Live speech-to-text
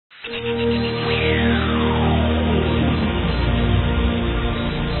Cloud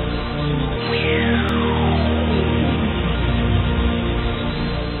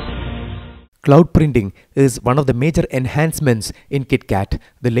printing is one of the major enhancements in Kitkat,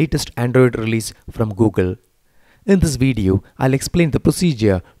 the latest Android release from Google. In this video, I'll explain the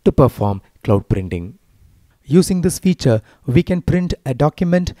procedure to perform cloud printing. Using this feature, we can print a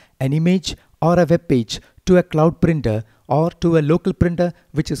document, an image, or a web page to a cloud printer or to a local printer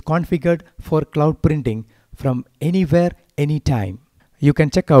which is configured for cloud printing from anywhere, anytime. You can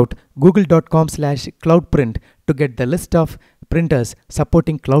check out google.com/cloudprint to get the list of printers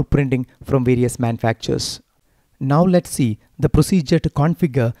supporting cloud printing from various manufacturers. Now let's see the procedure to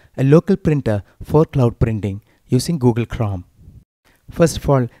configure a local printer for cloud printing using Google Chrome. First of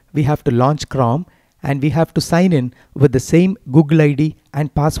all, we have to launch Chrome and we have to sign in with the same Google ID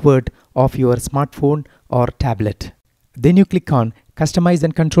and password of your smartphone or tablet. Then you click on Customize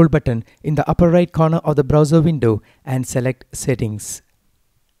and Control button in the upper right corner of the browser window and select Settings.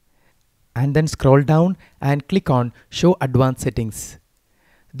 And then scroll down and click on Show Advanced Settings.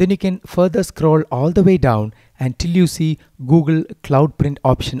 Then you can further scroll all the way down until you see Google Cloud Print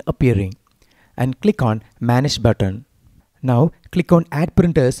option appearing and click on Manage button. Now click on Add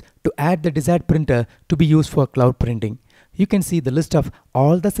Printers to add the desired printer to be used for cloud printing. You can see the list of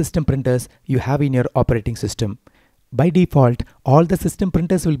all the system printers you have in your operating system. By default, all the system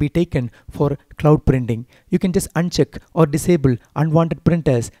printers will be taken for cloud printing. You can just uncheck or disable unwanted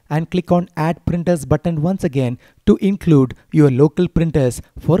printers and click on Add Printers button once again to include your local printers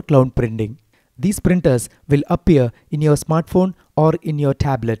for cloud printing. These printers will appear in your smartphone or in your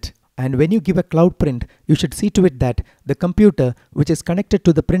tablet. And when you give a cloud print, you should see to it that the computer which is connected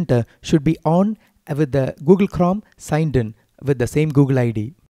to the printer should be on with the Google Chrome signed in with the same Google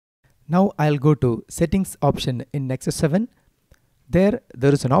ID. Now I'll go to Settings option in Nexus 7. There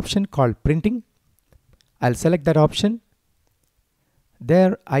is an option called Printing. I'll select that option.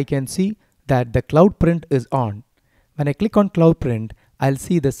 There I can see that the cloud print is on. When I click on Cloud Print, I'll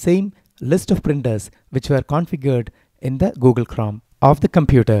see the same list of printers which were configured in the Google Chrome of the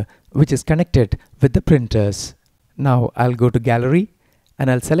computer which is connected with the printers. Now I'll go to Gallery and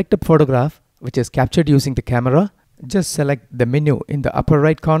I'll select a photograph which is captured using the camera. Just select the menu in the upper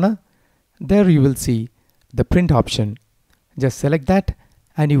right corner. There you will see the print option. Just select that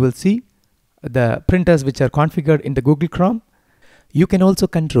and you will see the printers which are configured in the Google Chrome. You can also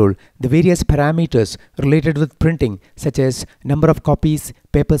control the various parameters related with printing such as number of copies,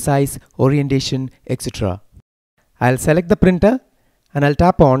 paper size, orientation, etc. I'll select the printer and I'll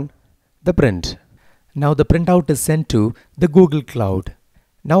tap on the print. Now the printout is sent to the Google Cloud.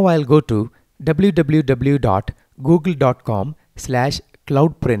 Now I'll go to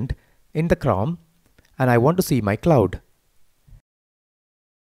www.google.com/cloudprint in the Chrome and I want to see my cloud.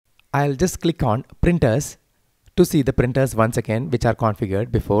 I'll just click on Printers to see the printers once again which are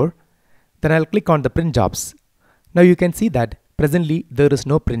configured before. Then I'll click on the print jobs. Now you can see that presently there is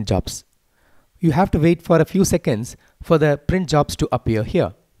no print jobs. You have to wait for a few seconds for the print jobs to appear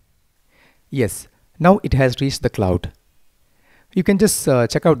here. Yes, now it has reached the cloud. You can just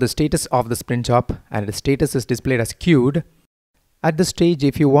check out the status of this print job and the status is displayed as queued. At this stage,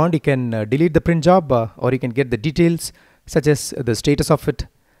 if you want, you can delete the print job or you can get the details such as the status of it,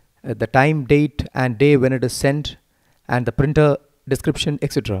 the time, date and day when it is sent and the printer description,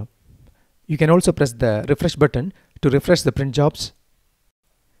 etc. You can also press the refresh button to refresh the print jobs.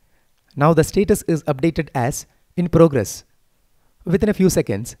 Now the status is updated as in progress. Within a few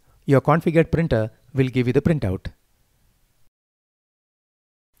seconds, your configured printer will give you the printout.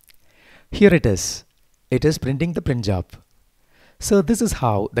 Here it is. It is printing the print job. So this is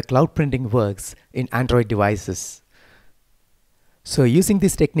how the cloud printing works in Android devices. So using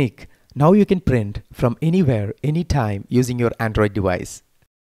this technique, now you can print from anywhere, anytime using your Android device.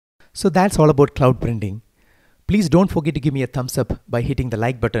 So that's all about cloud printing. Please don't forget to give me a thumbs up by hitting the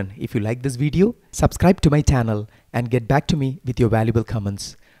like button if you like this video, subscribe to my channel and get back to me with your valuable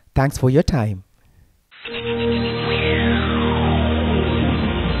comments. Thanks for your time.